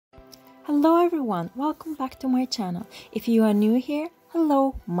Hello everyone, welcome back to my channel. If you are new here,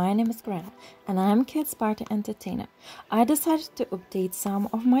 hello, my name is Greta and I'm Kids Party Entertainer. I decided to update some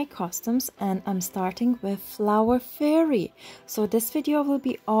of my costumes and I'm starting with Flower Fairy. So this video will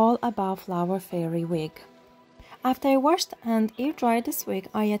be all about Flower Fairy wig. After I washed and air dried this wig,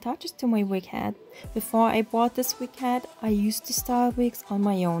 I attached it to my wig head. Before I bought this wig head, I used to style wigs on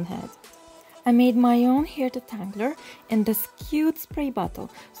my own head. I made my own hair detangler in this cute spray bottle,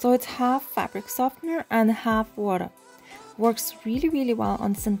 so it's half fabric softener and half water. Works really well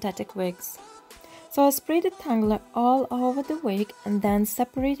on synthetic wigs. So I sprayed detangler all over the wig and then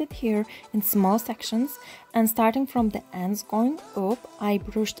separated hair in small sections, and starting from the ends going up, I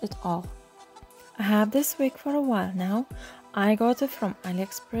brushed it off. I have this wig for a while now. I got it from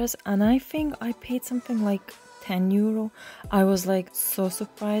AliExpress and I think I paid something like €10. I was like so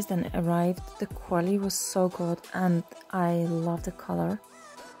surprised and arrived. The quality was so good and I love the color.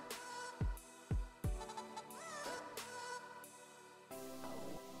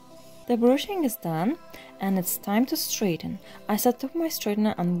 The brushing is done and it's time to straighten. I set up my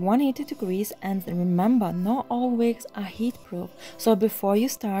straightener on 180 degrees, and remember, not all wigs are heat proof, so before you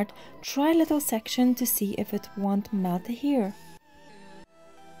start, try a little section to see if it won't melt the hair.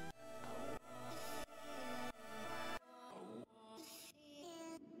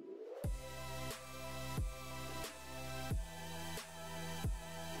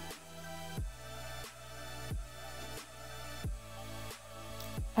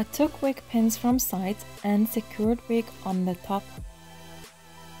 I took wig pins from sides and secured wig on the top.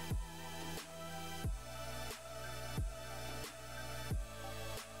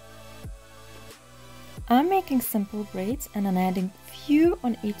 I'm making simple braids and I'm adding few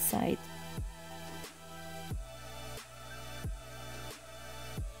on each side.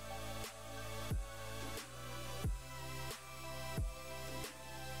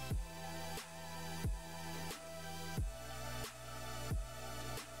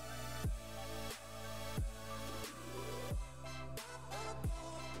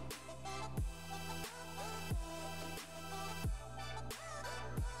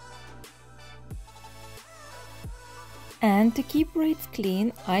 And to keep braids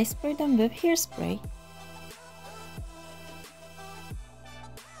clean, I spray them with hairspray.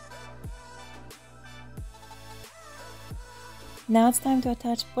 Now it's time to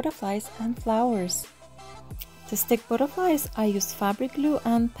attach butterflies and flowers. To stick butterflies, I use fabric glue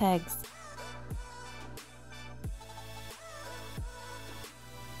and pegs.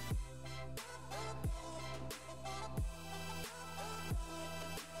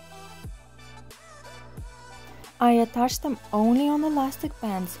 I attach them only on elastic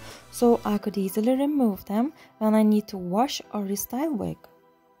bands, so I could easily remove them when I need to wash or restyle wig.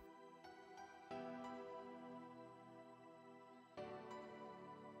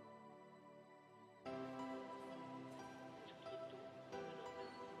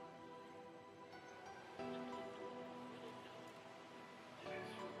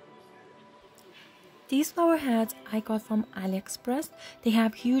 These flower heads I got from AliExpress. They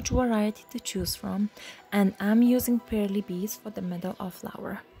have huge variety to choose from, and I'm using pearly beads for the middle of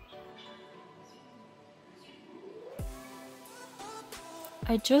flower.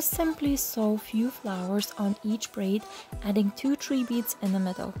 I just simply sew few flowers on each braid, adding 2-3 beads in the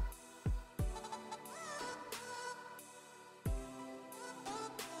middle.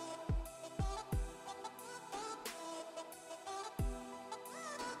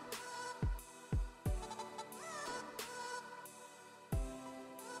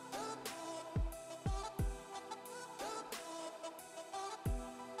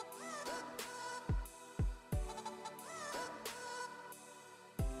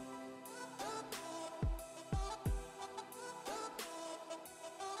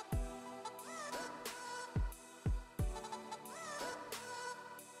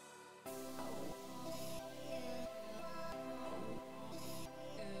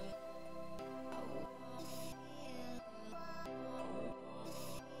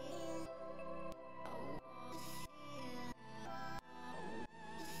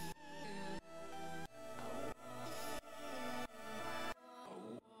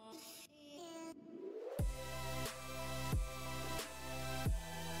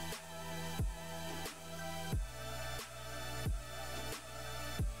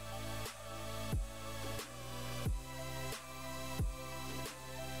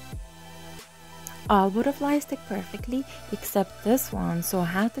 All butterflies stick perfectly except this one, so I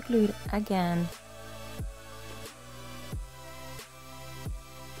had to glue it again.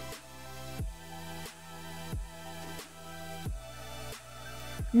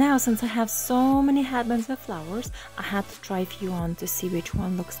 Now, since I have so many headbands with flowers, I had to try a few on to see which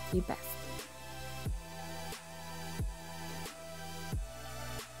one looks the best.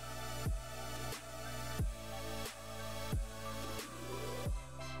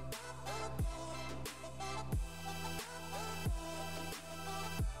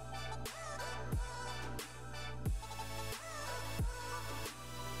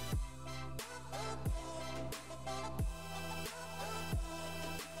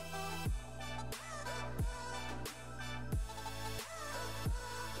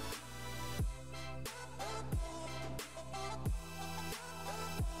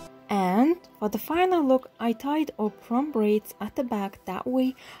 And for the final look, I tied up from braids at the back, that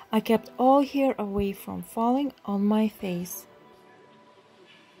way I kept all hair away from falling on my face.